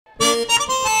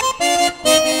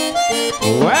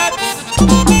What?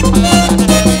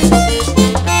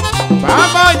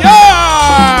 ¡Vamos allá!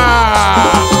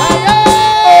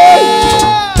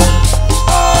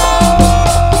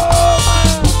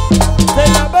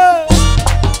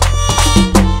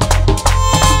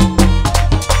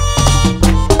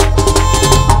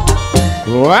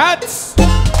 What?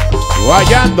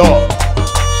 Guayando.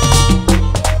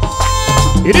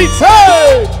 Y dice.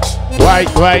 Guay,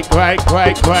 guay, guay,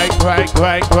 guay, guay, guay,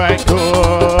 guay, guay,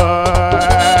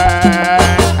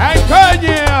 ¡ay,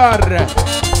 coño!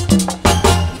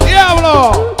 ¡Diablo!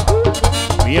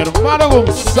 Mi hermano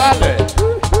González.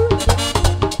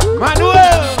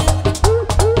 Manuel.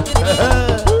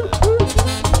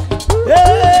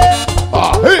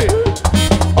 ¡Ají!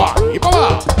 ¡Ají,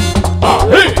 papá!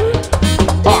 ¡Ají!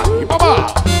 ¡Ay, mamá!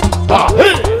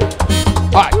 ¡Ají!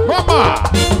 ¡Ay, mamá!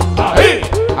 ¡Ají!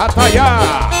 ¡Hasta allá!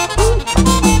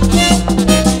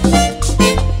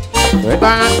 Me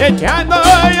están acechando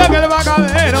ahí en el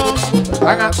Bajadero. Me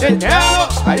están acechando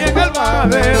ahí en el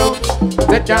Bajadero.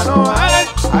 Acecha no vale,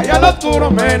 allá lo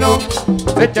oscuro menos.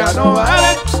 Acecha no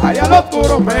vale, allá lo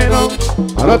oscuro menos.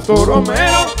 A lo oscuro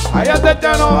menos, allá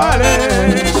acecha no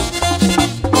vale.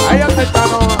 Allá acecha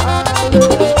no vale.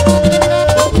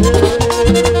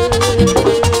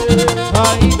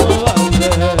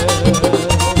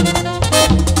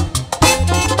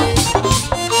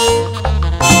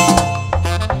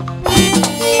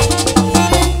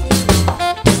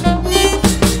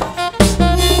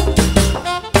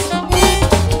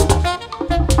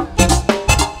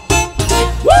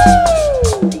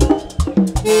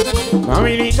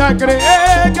 Familita cree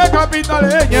que es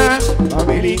capitaleña,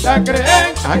 familita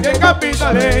cree que es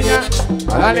capitaleña,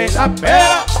 a darle la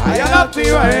pela allá a la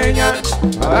cibaeña,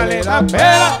 a darle la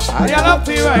pela allá a la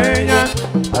cibaeña,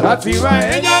 a la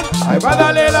cibaeña, ahí va a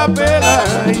darle la pela.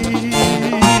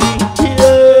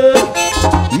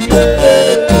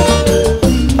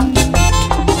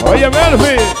 Oye,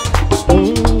 Melfi.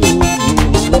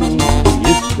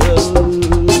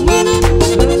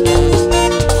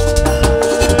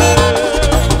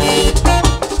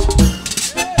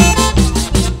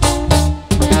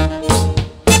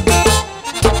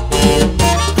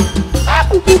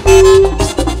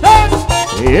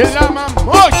 Y la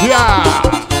mamoya.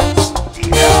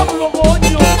 Diablo,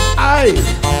 moño. Ay.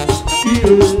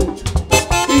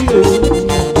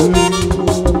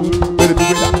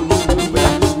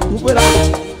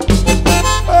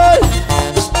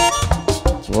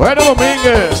 Bueno,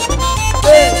 Domínguez.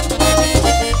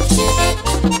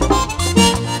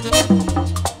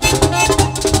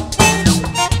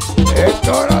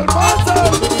 Héctor Almanza.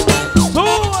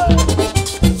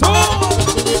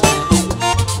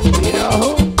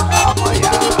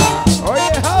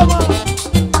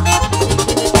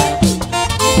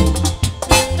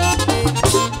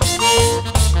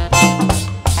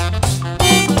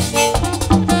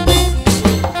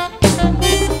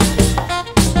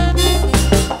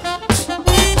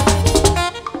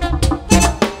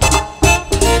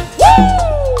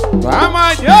 ¡Vamos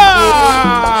allá!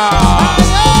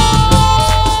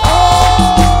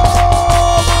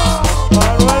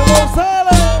 Manuel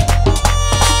González.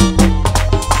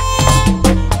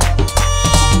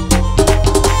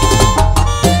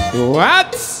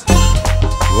 What?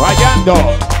 Guayando.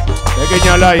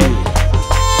 Pequeño ahí.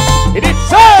 Y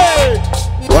dice.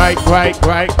 Guay, guay,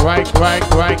 guay, guay, guay,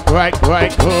 guay, guay, guay,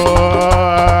 guay.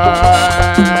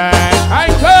 ¡Ay,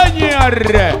 coño!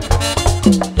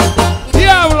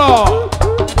 ¡Diablo!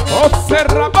 ¡José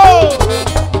Ramón!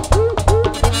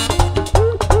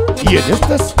 Y en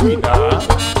esta esquina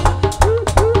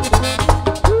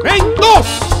Mendoza.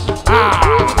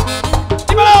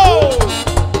 ¡Dímelo!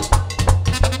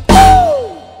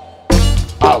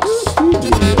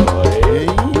 ¡Auxilio,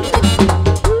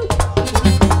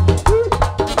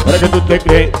 para que tú te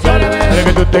crees, para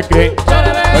que tú te crees,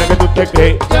 para que tú te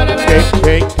crees,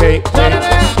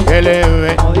 que le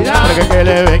ve, para que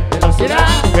le ve,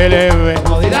 que le ve,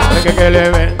 para que le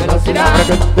ve, para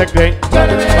que te crees,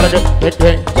 para que te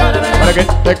crees, para que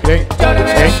te crees, que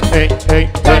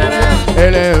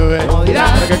le ve,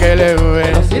 para que le ve,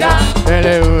 que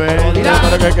le ve,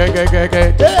 para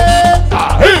que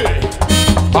 ¡ají!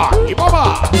 ¡Ají, mamá!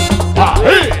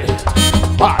 ¡Ají!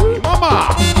 ¡Ají, mamá!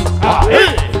 ¡Ají!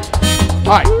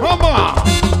 ¡Ay, mamá!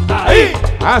 ¡Ahí!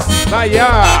 ¡Hasta allá!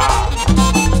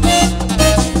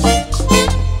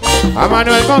 A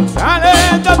Manuel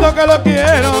González, tanto que lo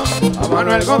quiero. A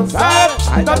Manuel González,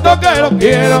 hay tanto que lo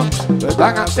quiero. Lo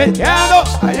están acechando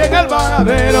ahí en el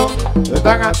Bajadero. Lo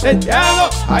están acechando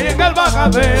ahí en el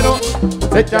Bajadero.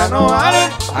 Acecha no vale,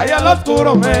 ahí al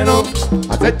oscuro menos.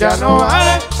 Acecha no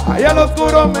vale, ahí al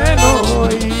oscuro menos.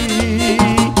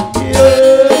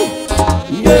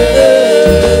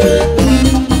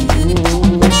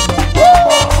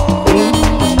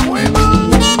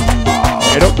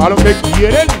 A los que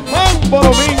quieren Mambo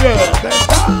Domínguez.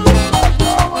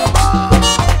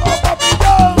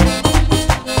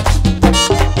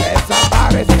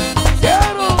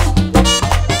 Desaparecieron.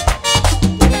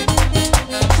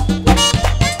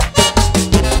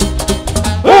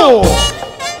 ¡Oh!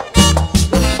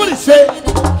 Dice.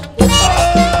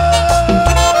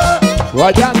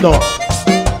 Guayando.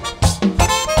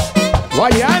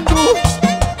 Guayando.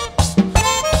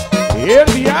 Y el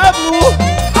diablo.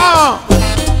 ¡Ah!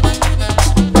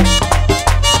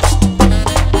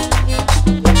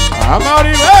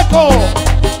 Amaribeco.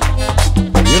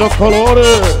 Y los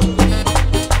colores.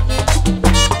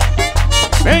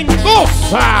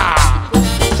 Mendoza.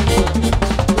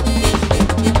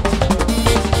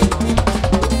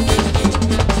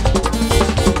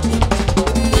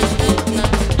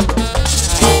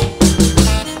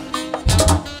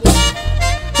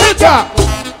 ¡Echa!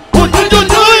 ¡Uy, uy, uy, uy!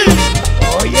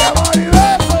 Oye,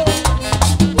 Maribeco,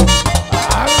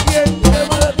 alguien que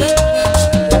me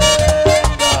detenga.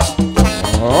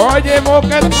 Oye,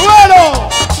 Moquetuelo.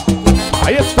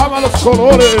 Ahí estaban los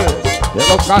colores de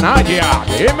los canallas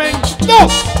de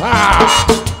Mendoza.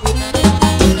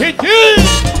 ¡Chichi!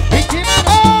 ¡Chichi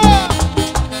mamá!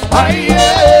 ¡Ay,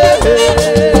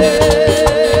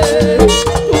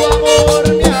 tu amor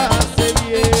me hace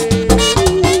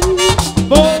bien!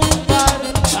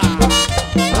 ¡Bombarda!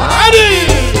 ¡Ari!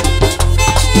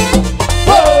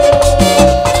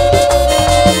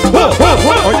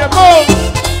 Oye, Mon.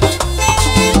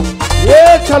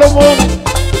 Échalo, Mon.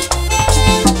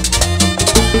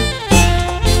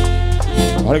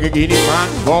 Ahora que Guinea Man,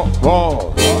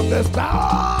 go. ¿Dónde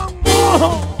están?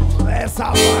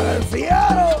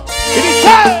 ¡Desaparecieron!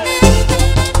 ¡Inicia!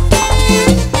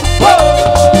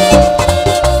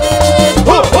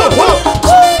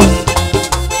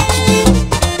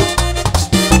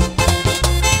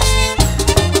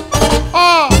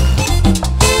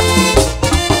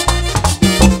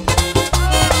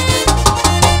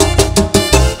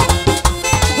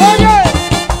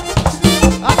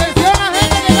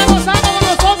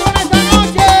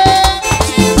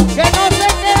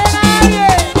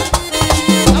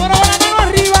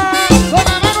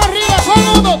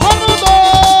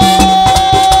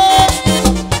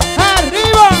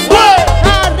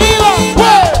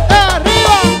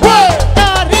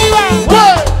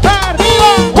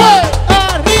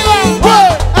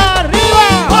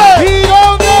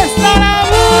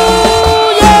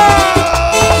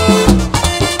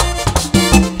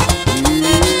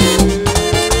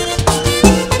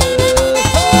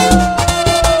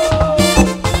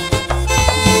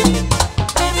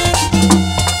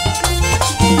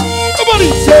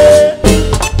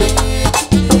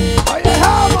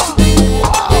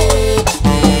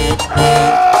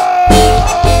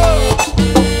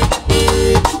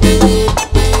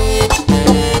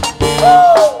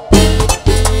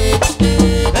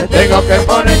 Tengo que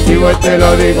poner chivo y te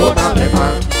lo digo en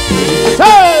alemán. ¡Sí!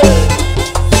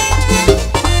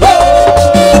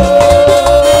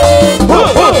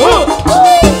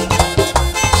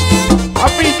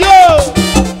 ¡Papillón!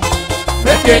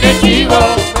 Me tiene chivo.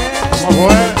 ¿Cómo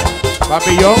fue?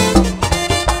 Papillón.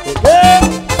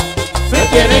 Me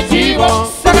tiene chivo.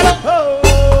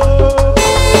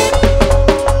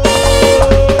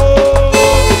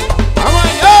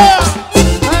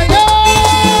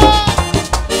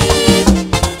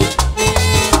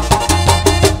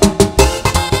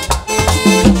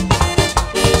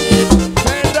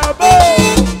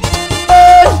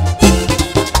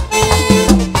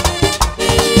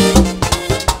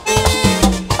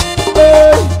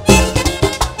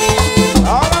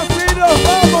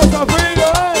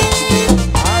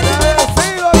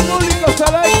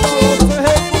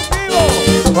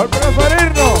 Por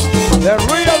preferirnos de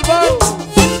Real Band.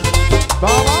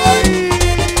 Bye bye.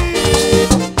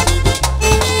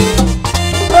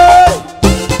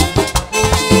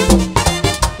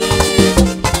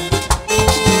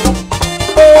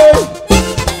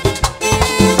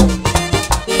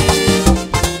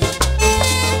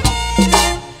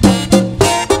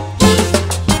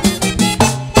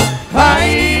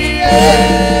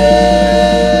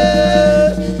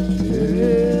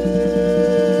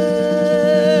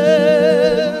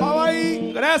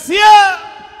 Gracias.